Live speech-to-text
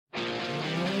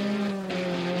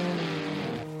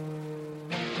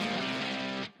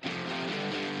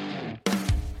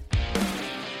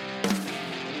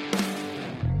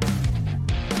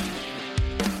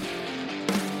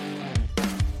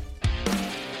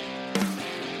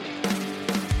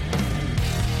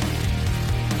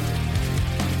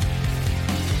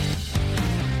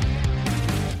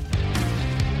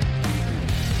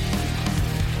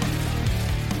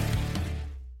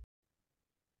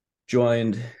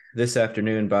joined this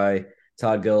afternoon by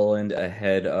Todd Gilliland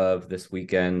ahead of this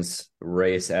weekend's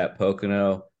race at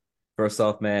Pocono. First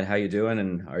off, man, how you doing?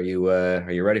 And are you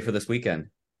ready for this weekend?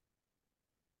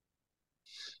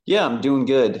 Yeah, I'm doing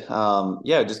good.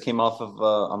 Yeah, I just came off of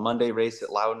a Monday race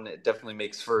at Loudon. It definitely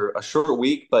makes for a short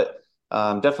week, but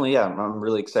definitely, yeah, I'm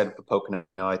really excited for Pocono.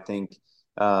 I think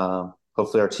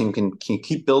hopefully our team can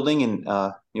keep building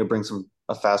and bring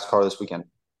a fast car this weekend.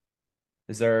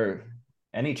 Is there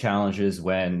any challenges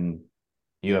when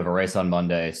you have a race on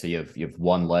Monday, so you have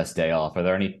one less day off? Are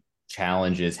there any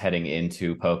challenges heading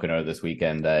into Pocono this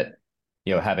weekend that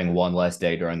having one less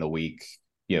day during the week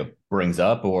brings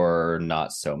up, or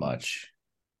not so much?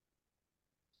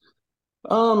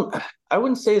 Um, I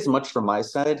wouldn't say as much from my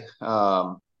side,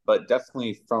 but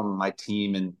definitely from my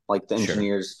team and like the Sure.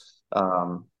 engineers.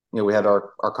 We had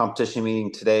our competition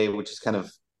meeting today, which is kind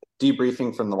of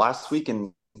debriefing from the last week.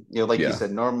 And like you Yeah.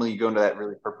 said, normally you go into that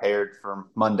really prepared for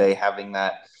Monday, having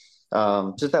that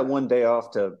just that one day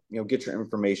off to get your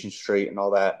information straight and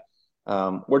all that.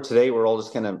 Where today we're all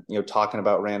just kind of talking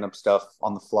about random stuff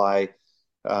on the fly.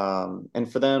 And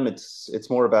for them, it's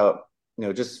more about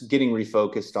just getting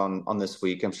refocused on this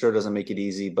week. I'm sure it doesn't make it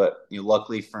easy, but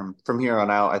luckily from here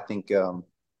on out, I think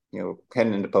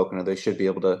heading into Pocono, they should be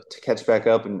able to catch back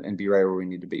up and be right where we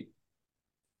need to be.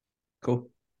 Cool.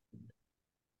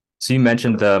 So you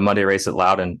mentioned the Monday race at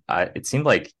Loudon. It seemed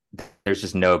like there's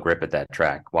just no grip at that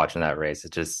track watching that race.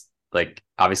 It just like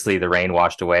obviously the rain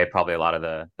washed away probably a lot of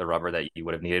the rubber that you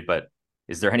would have needed, but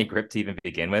is there any grip to even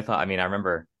begin with? I mean, I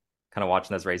remember kind of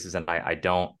watching those races and I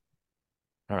don't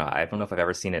know. I don't know if I've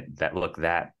ever seen it that look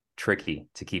that tricky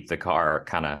to keep the car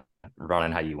kind of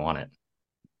running how you want it.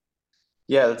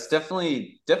 Yeah, it's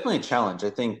definitely a challenge. I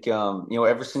think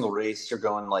every single race you're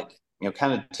going like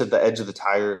kind of to the edge of the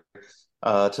tire,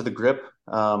 to the grip.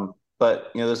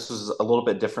 But this was a little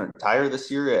bit different tire this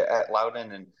year at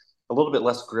Loudon and a little bit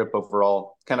less grip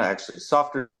overall. Kind of actually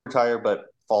softer tire, but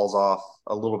falls off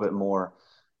a little bit more.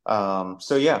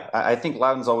 So yeah, I think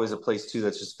Loudon's always a place too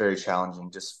that's just very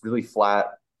challenging, just really flat.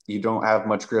 You don't have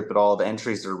much grip at all. The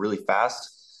entries are really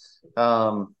fast.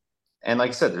 And like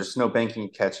I said, there's no banking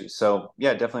to catch you. So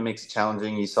yeah, it definitely makes it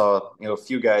challenging. You saw, a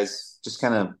few guys just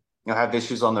kind of, have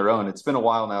issues on their own. It's been a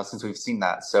while now since we've seen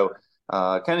that. So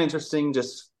kind of interesting.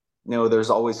 Just, there's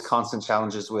always constant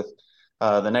challenges with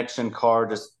the next gen car,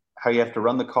 just how you have to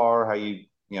run the car, how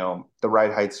the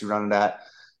ride heights you run it at,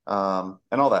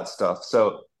 and all that stuff.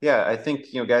 So yeah, I think,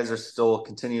 guys are still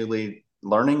continually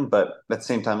learning, but at the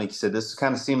same time, like you said, this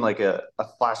kind of seemed like a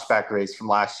flashback race from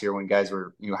last year when guys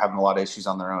were, having a lot of issues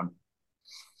on their own.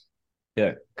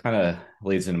 Yeah, kind of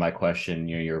leads into my question.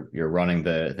 You're running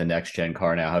the next gen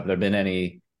car now. Have there been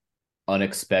any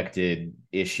unexpected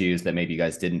issues that maybe you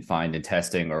guys didn't find in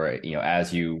testing, or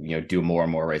as you do more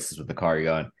and more races with the car you're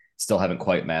going, still haven't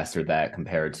quite mastered that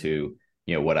compared to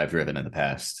what I've driven in the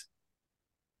past?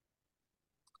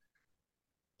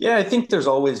 Yeah, I think there's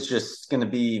always just going to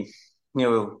be,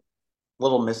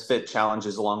 little misfit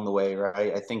challenges along the way,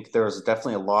 right? I think there's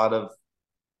definitely a lot of,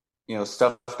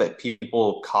 stuff that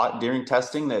people caught during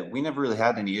testing that we never really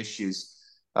had any issues.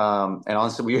 And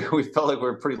honestly, we felt like we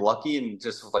were pretty lucky and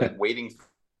just like waiting for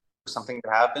something to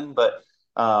happen. But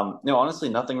no, honestly,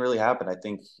 nothing really happened. I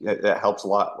think that helps a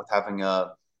lot with having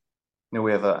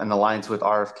we have an alliance with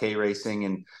RFK Racing,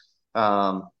 and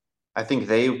I think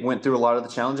they went through a lot of the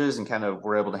challenges and kind of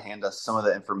were able to hand us some of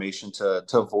the information to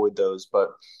avoid those. But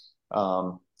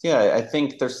yeah, I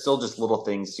think there's still just little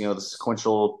things. The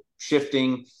sequential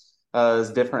shifting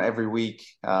is different every week.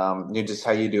 Just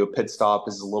how you do a pit stop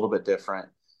is a little bit different.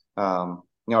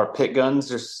 Our pit guns,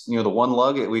 there's the one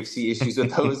lug. We see issues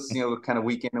with those, kind of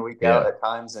week in and week out Yeah. at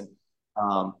times, and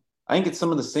I think it's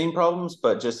some of the same problems,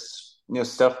 but just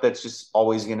stuff that's just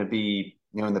always going to be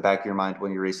in the back of your mind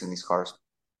when you're racing these cars.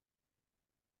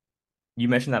 You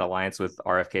mentioned that alliance with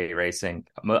RFK Racing.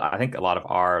 I think a lot of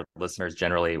our listeners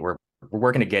generally we're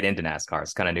working to get into NASCAR.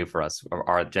 It's kind of new for us.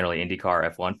 Are generally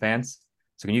IndyCar F1 fans.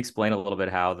 So can you explain a little bit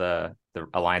how the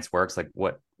alliance works? Like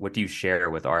what do you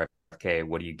share with RFK?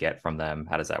 What do you get from them?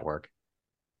 How does that work?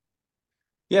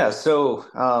 Yeah, so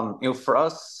for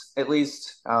us at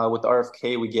least with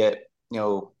RFK, we get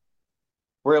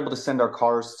we're able to send our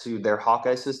cars to their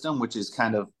Hawkeye system, which is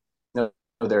kind of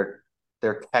their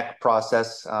tech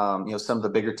process. Some of the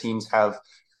bigger teams have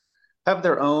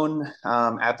their own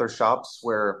at their shops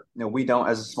where we don't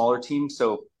as a smaller team.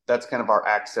 So that's kind of our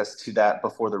access to that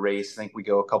before the race. I think we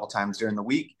go a couple times during the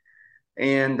week,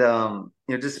 and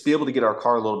just be able to get our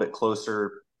car a little bit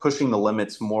closer, pushing the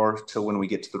limits more to when we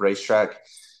get to the racetrack.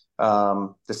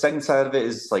 The second side of it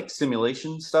is like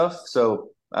simulation stuff.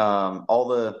 So all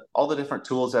the different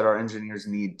tools that our engineers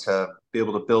need to be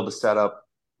able to build a setup,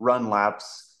 run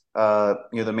laps.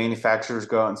 The manufacturers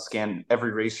go out and scan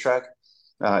every racetrack.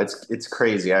 It's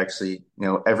crazy actually.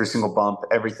 Every single bump,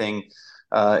 everything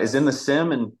is in the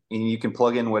sim, and you can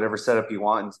plug in whatever setup you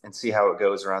want and see how it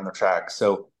goes around the track.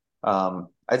 So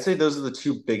I'd say those are the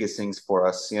two biggest things for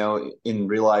us, in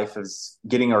real life is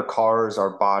getting our cars,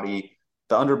 our body,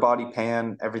 the underbody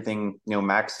pan, everything,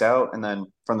 maxed out. And then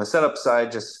from the setup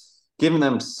side, just giving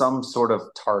them some sort of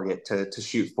target to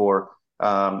shoot for.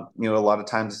 A lot of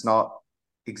times it's not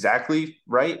exactly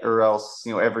right, or else,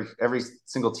 every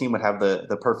single team would have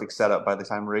the perfect setup by the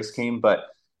time the race came. But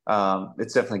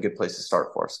it's definitely a good place to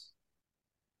start for us.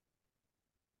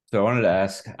 So I wanted to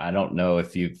ask, I don't know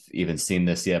if you've even seen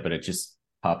this yet, but it just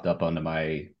popped up onto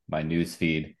my news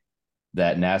feed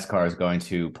that NASCAR is going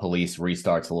to police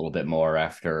restarts a little bit more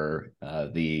after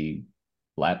the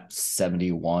lap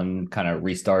 71 kind of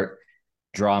restart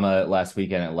drama last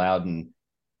weekend at Loudon.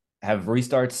 Have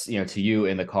restarts, to you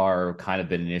in the car kind of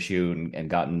been an issue and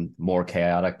gotten more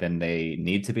chaotic than they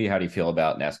need to be? How do you feel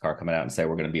about NASCAR coming out and say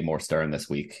we're going to be more stern this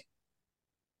week?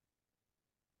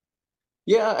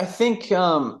 Yeah, I think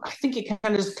it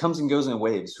kind of just comes and goes in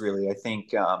waves, really. I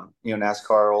think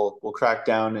NASCAR will crack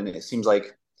down, and it seems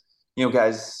like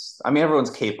guys. I mean, everyone's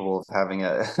capable of having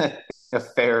a a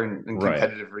fair and Right.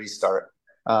 competitive restart.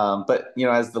 But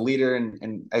as the leader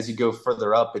and as you go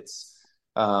further up,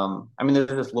 I mean, there's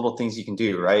just little things you can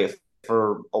do, right?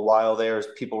 For a while there, as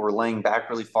people were laying back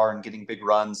really far and getting big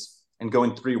runs and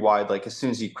going three wide, like as soon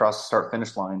as you cross the start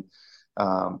finish line,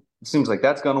 it seems like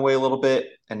that's gone away a little bit,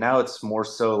 and now it's more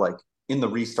so like in the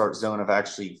restart zone of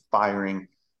actually firing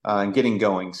and getting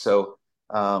going. So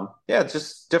yeah,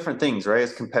 just different things, right?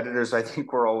 As competitors, I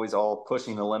think we're always all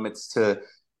pushing the limits Sure.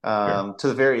 to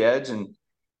the very edge, and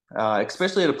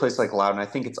especially at a place like Loudon, I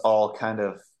think it's all kind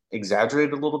of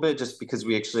exaggerated a little bit just because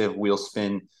we actually have wheel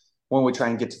spin when we try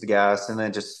and get to the gas, and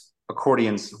then just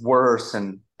accordions worse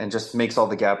and just makes all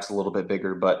the gaps a little bit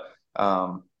bigger. But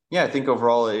yeah, I think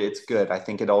overall it's good. I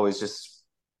think it always just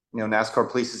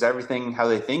NASCAR polices everything how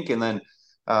they think, and then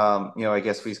I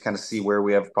guess we just kind of see where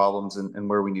we have problems and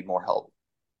where we need more help.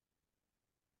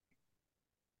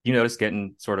 You notice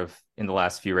getting sort of in the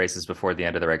last few races before the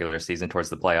end of the regular season towards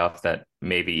the playoff that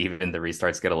maybe even the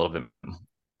restarts get a little bit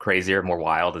crazier, more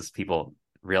wild as people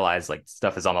realize like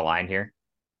stuff is on the line here.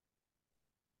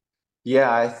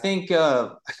 Yeah, I think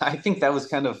that was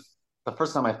kind of the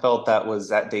first time I felt that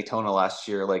was at Daytona last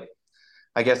year. Like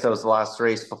I guess that was the last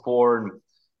race before,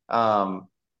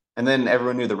 and then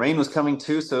everyone knew the rain was coming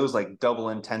too, so it was like double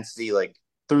intensity, like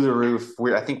through the roof.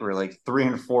 I think we were like 3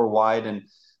 and 4 wide, and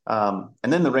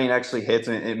then the rain actually hits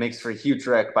and it makes for a huge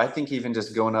wreck. But I think even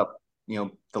just going up, the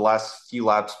last few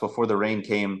laps before the rain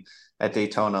came at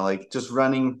Daytona, like just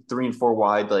running 3 and 4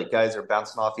 wide, like guys are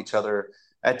bouncing off each other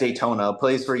at Daytona, a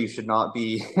place where you should not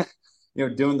be,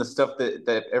 doing the stuff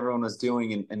that everyone was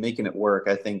doing and making it work.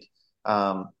 I think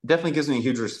definitely gives me a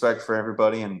huge respect for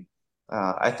everybody. And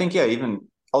I think, yeah, even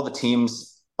all the team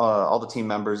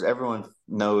members, everyone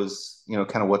knows,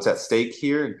 kind of what's at stake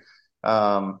here.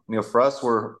 For us,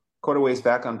 we're quite a ways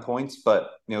back on points,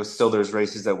 but, still there's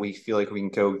races that we feel like we can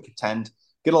go contend,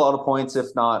 get a lot of points, if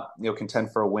not,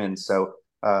 contend for a win. So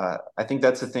I think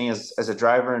that's the thing as a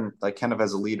driver and like kind of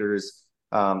as a leader is,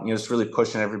 just really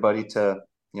pushing everybody to,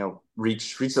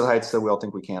 reach the heights that we all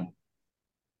think we can.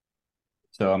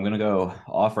 So I'm going to go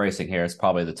off racing here. It's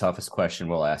probably the toughest question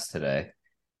we'll ask today.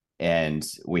 And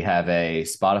we have a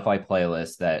Spotify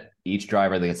playlist that each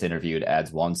driver that gets interviewed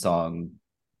adds one song,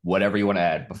 whatever you want to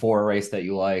add before a race that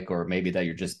you like, or maybe that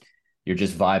you're just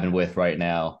vibing with right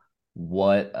now.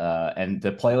 What and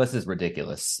the playlist is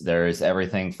ridiculous. There's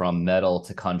everything from metal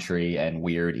to country and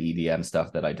weird EDM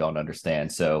stuff that I don't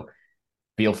understand. So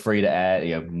feel free to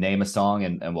add, name a song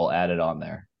and we'll add it on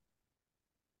there.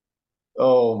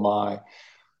 Oh my.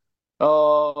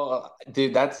 Oh,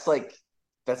 dude, that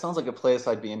sounds like a place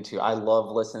I'd be into. I love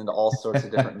listening to all sorts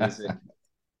of different music.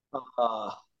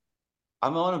 Uh,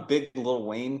 I'm on a big Lil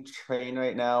Wayne train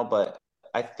right now, but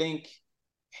I think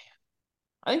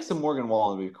I think some Morgan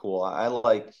Wallen would be cool. I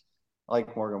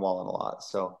like Morgan Wallen a lot,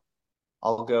 so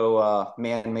I'll go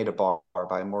 "Man Made a Bar"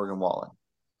 by Morgan Wallen.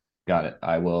 Got it.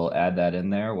 I will add that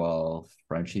in there while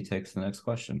Frenchie takes the next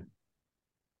question.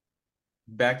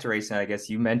 Back to racing, I guess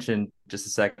you mentioned just a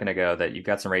second ago that you've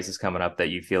got some races coming up that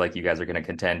you feel like you guys are going to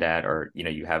contend at, or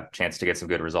you have a chance to get some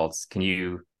good results. Can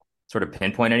you sort of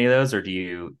pinpoint any of those, or do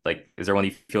you like? Is there one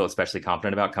you feel especially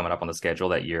confident about coming up on the schedule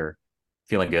that you're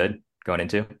feeling good going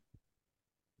into?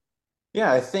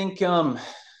 Yeah, I think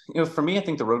for me, I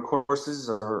think the road courses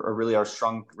are really our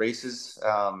strong races.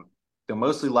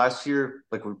 mostly last year,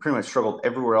 like we pretty much struggled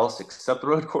everywhere else except the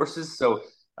road courses. So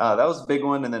that was a big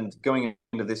one. And then going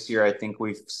into this year, I think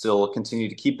we've still continued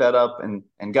to keep that up and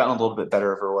gotten a little bit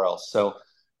better everywhere else. So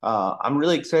I'm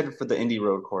really excited for the Indy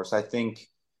road course. I think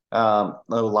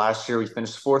last year we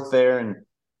finished fourth there, and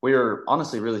we were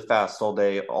honestly really fast all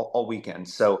day, all weekend.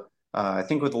 So I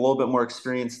think with a little bit more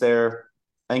experience there,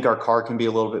 I think our car can be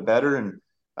a little bit better. And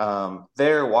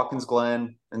there, Watkins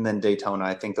Glen, and then Daytona.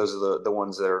 I think those are the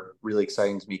ones that are really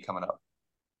exciting to me coming up.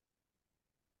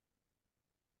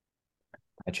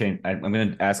 I'm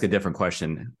going to ask a different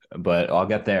question, but I'll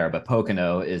get there. But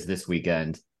Pocono is this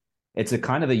weekend. It's a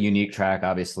kind of a unique track.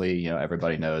 Obviously,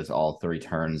 everybody knows all three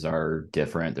turns are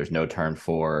different. There's no turn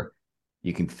four.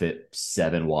 You can fit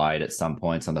 7 wide at some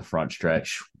points on the front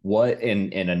stretch. What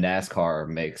in a NASCAR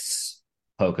makes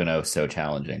Pocono so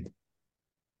challenging?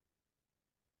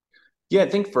 Yeah, I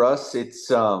think for us,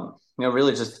 it's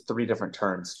really just 3 different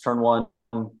turns. Turn one,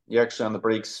 you're actually on the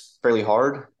brakes fairly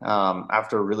hard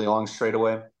after a really long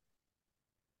straightaway,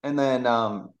 and then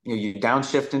you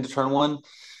downshift into turn one.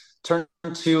 Turn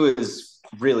two is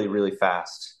really, really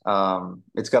fast.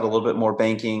 It's got a little bit more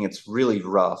banking. It's really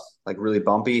rough, like really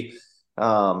bumpy.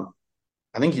 I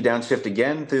think you downshift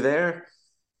again through there,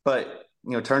 but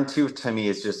turn two to me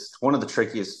is just one of the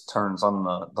trickiest turns on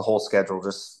the whole schedule.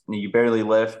 Just you barely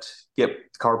lift, get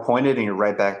the car pointed, and you're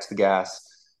right back to the gas.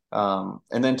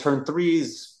 And then turn three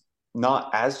is not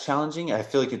as challenging. I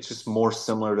feel like it's just more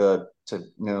similar to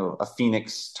a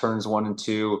Phoenix turns one and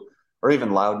two, or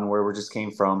even Loudon where we just came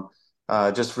from.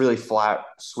 Just really flat,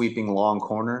 sweeping, long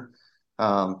corner.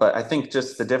 But I think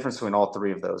just the difference between all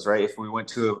three of those, right? If we went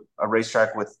to a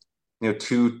racetrack with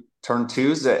 2 turn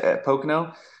twos at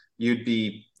Pocono, you'd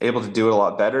be able to do it a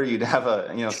lot better. You'd have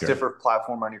a Sure. stiffer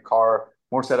platform on your car,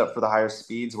 more set up for the higher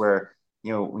speeds. Where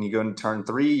when you go into turn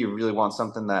three, you really want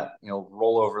something that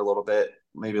roll over a little bit,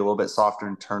 maybe a little bit softer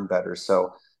and turn better.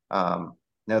 So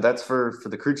that's for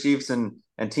the crew chiefs and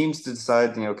teams to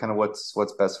decide kind of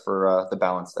what's best for the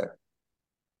balance there.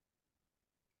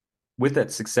 With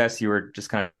that success you were just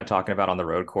kind of talking about on the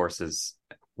road courses,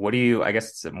 what do you, I guess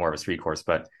it's more of a street course,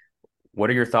 but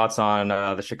what are your thoughts on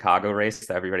the Chicago race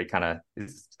that everybody kind of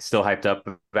is still hyped up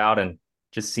about? And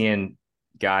just seeing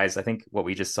guys, I think what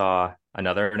we just saw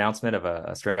another announcement of a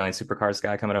Australian supercars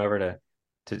guy coming over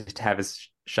to have his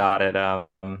shot at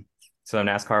some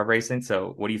NASCAR racing.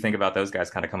 So what do you think about those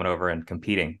guys kind of coming over and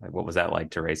competing? Like, what was that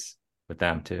like to race with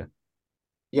them too?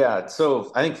 Yeah,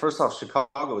 so I think first off,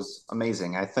 Chicago is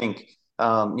amazing. I think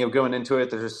going into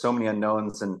it, there's just so many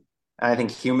unknowns, and I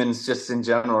think humans just in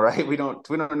general, right? We don't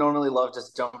normally love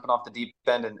just jumping off the deep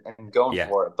end and going Yeah.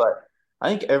 for it, but I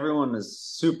think everyone is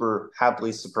super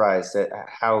happily surprised at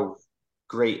how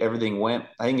great everything went.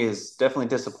 I think it's definitely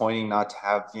disappointing not to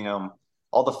have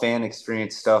all the fan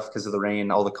experience stuff because of the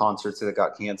rain, all the concerts that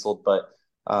got canceled, but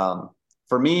um,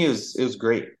 for me, it was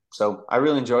great. So I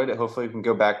really enjoyed it. Hopefully, we can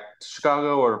go back to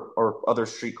Chicago or other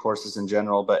street courses in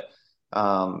general. But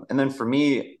and then for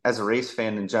me, as a race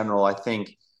fan in general, I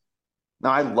think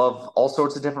now I love all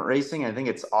sorts of different racing. I think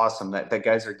it's awesome that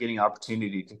guys are getting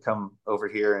opportunity to come over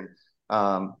here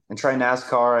and try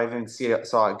NASCAR. I even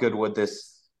saw at Goodwood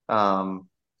this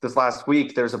last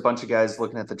week. There's a bunch of guys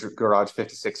looking at the Garage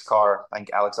 56 car. I think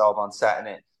Alex Albon sat in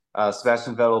it.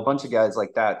 Sebastian Vettel, a bunch of guys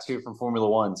like that too from Formula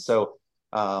One. So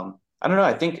I don't know.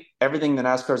 I think everything that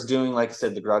NASCAR is doing, like I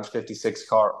said, the Garage 56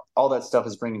 car, all that stuff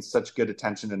is bringing such good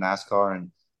attention to NASCAR.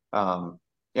 And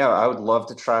yeah, I would love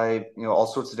to try, all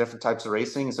sorts of different types of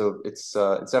racing. So it's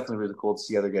definitely really cool to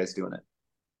see other guys doing it.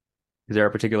 Is there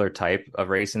a particular type of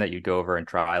racing that you'd go over and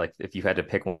try? Like if you had to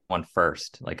pick one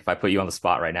first, like if I put you on the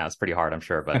spot right now, it's pretty hard, I'm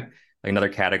sure, but like another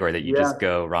category that you just Yeah.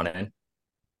 go run in.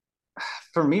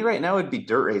 For me right now, it'd be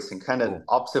dirt racing, kind of Cool.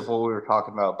 opposite of what we were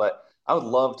talking about. But I would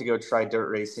love to go try dirt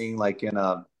racing, like in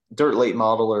a dirt late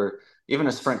model or even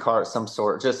a sprint car of some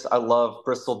sort. Just I love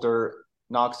Bristol dirt,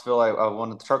 Knoxville. I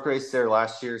won the truck race there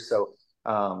last year, so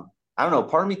I don't know.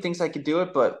 Part of me thinks I could do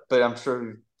it, but I'm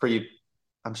sure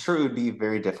it would be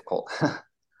very difficult.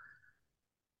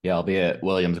 Yeah, I'll be at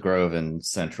Williams Grove in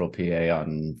Central PA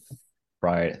on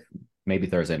Friday, maybe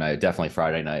Thursday night, definitely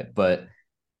Friday night. But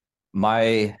so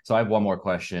I have one more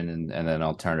question, and then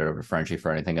I'll turn it over to Frenchie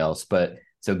for anything else. But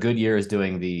so Goodyear is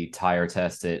doing the tire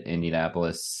test at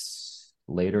Indianapolis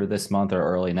later this month or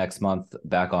early next month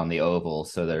back on the oval.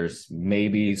 So there's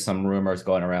maybe some rumors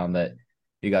going around that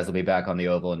you guys will be back on the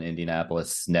oval in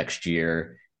Indianapolis next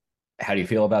year. How do you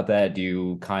feel about that? Do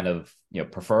you kind of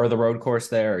prefer the road course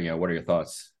there? Or, what are your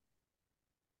thoughts?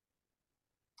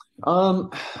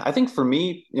 I think for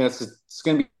me, it's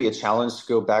going to be a challenge to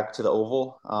go back to the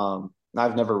oval.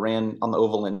 I've never ran on the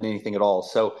oval in anything at all,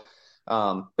 so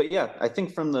But yeah, I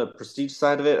think from the prestige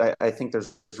side of it, I think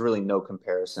there's really no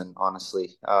comparison, honestly,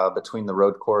 between the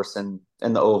road course and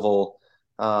the oval.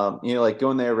 Like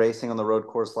going there racing on the road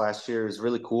course last year is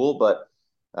really cool, but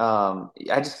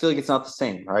I just feel like it's not the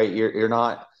same, right? You're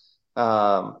not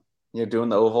doing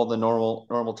the oval, the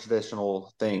normal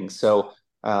traditional thing. So,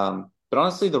 but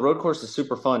honestly, the road course is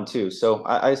super fun too. So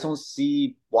I just don't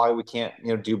see why we can't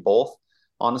do both,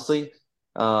 honestly.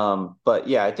 But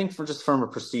yeah, I think from a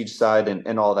prestige side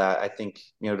and all that, I think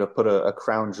to put a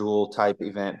crown jewel type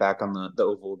event back on the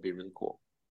oval would be really cool.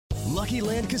 Lucky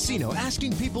Land Casino,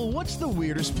 asking people, what's the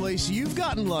weirdest place you've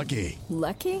gotten lucky?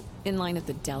 Lucky? In line at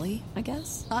the deli, I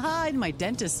guess? Aha, in my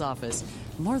dentist's office.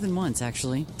 More than once,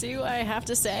 actually. Do I have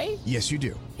to say? Yes, you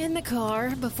do. In the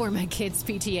car before my kids'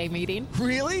 PTA meeting.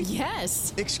 Really?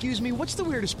 Yes. Excuse me, what's the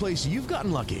weirdest place you've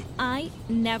gotten lucky? I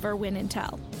never win and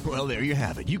tell. Well, there you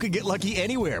have it. You can get lucky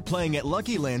anywhere, playing at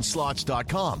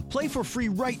LuckyLandSlots.com. Play for free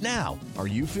right now. Are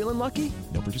you feeling lucky?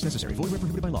 No purchase necessary. Void where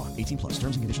prohibited by law. 18+.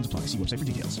 Terms and conditions apply. See website for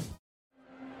details.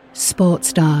 Sports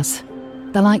stars.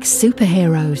 They're like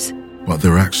superheroes. But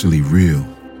they're actually real.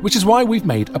 Which is why we've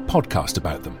made a podcast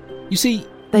about them. You see,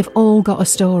 they've all got a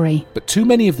story. But too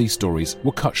many of these stories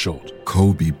were cut short.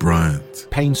 Kobe Bryant,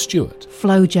 Payne Stewart,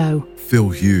 Flojo, Phil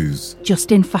Hughes,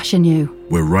 Justin Fashanu.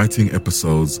 We're writing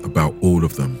episodes about all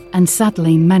of them. And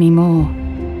sadly, many more.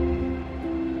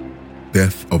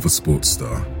 Death of a Sports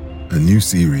Star, a new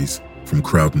series from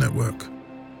Crowd Network.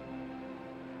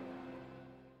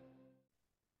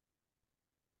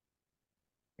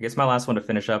 I guess my last one to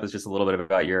finish up is just a little bit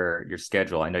about your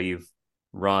schedule. I know you've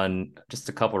run just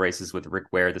a couple races with Rick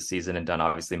Ware this season and done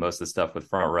obviously most of the stuff with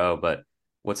Front Row, but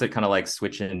what's it kind of like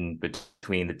switching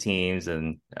between the teams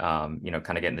and kind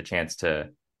of getting the chance to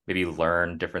maybe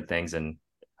learn different things and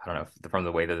I don't know from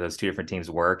the way that those two different teams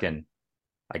work. And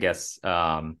I guess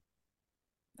you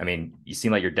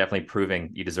seem like you're definitely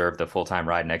proving you deserve the full-time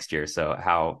ride next year. So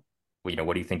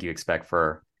what do you think you expect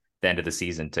for the end of the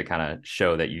season to kind of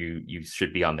show that you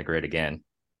should be on the grid again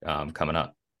coming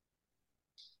up?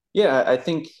 Yeah, I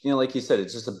think, like you said,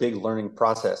 it's just a big learning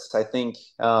process. I think,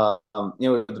 at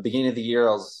the beginning of the year,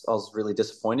 I was really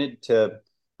disappointed to,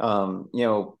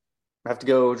 have to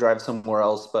go drive somewhere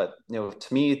else. But,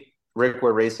 to me, Rick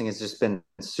Ware Racing has just been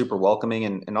super welcoming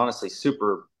and honestly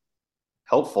super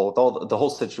helpful with all the whole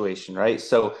situation, right?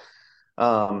 So,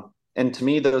 and to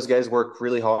me, those guys work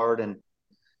really hard and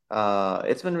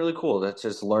it's been really cool to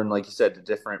just learn, like you said, a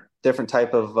different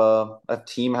type of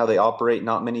team, how they operate.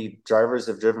 Not many drivers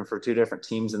have driven for two different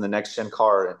teams in the next gen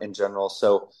car in general.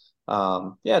 So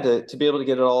to be able to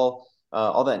get it all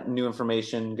that new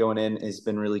information going in has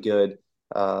been really good.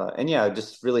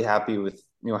 Just really happy with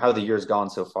how the year's gone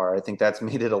so far. I think that's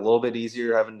made it a little bit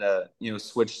easier having to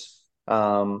switch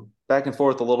back and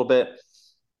forth a little bit.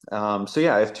 I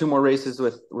have two more races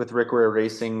with Rick Ware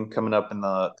Racing coming up in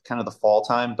the kind of the fall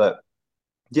time. But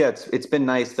yeah, it's been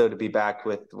nice though to be back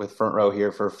with Front Row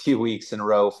here for a few weeks in a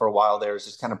row. For a while there, it's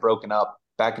just kind of broken up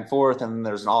back and forth, and then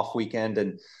there's an off weekend,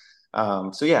 and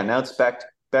now it's back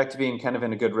to being kind of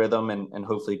in a good rhythm and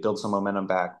hopefully build some momentum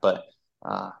back. But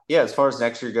as far as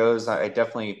next year goes, I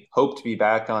definitely hope to be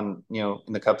back on in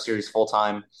the Cup Series full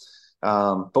time.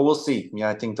 But we'll see.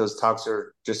 I think those talks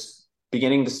are just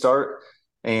beginning to start.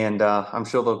 And I'm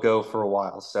sure they'll go for a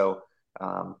while. So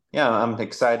I'm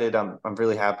excited. I'm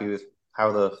really happy with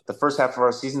how the first half of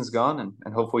our season's gone,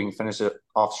 and hopefully we can finish it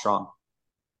off strong.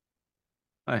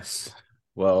 Nice.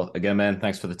 Well, again, man,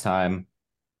 thanks for the time.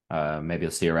 Maybe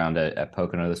I'll see you around at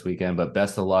Pocono this weekend, but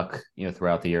best of luck,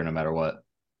 throughout the year, no matter what.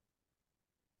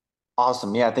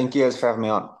 Awesome. Yeah. Thank you guys for having me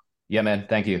on. Yeah, man.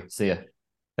 Thank you. See ya.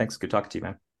 Thanks. Good talking to you,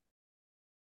 man.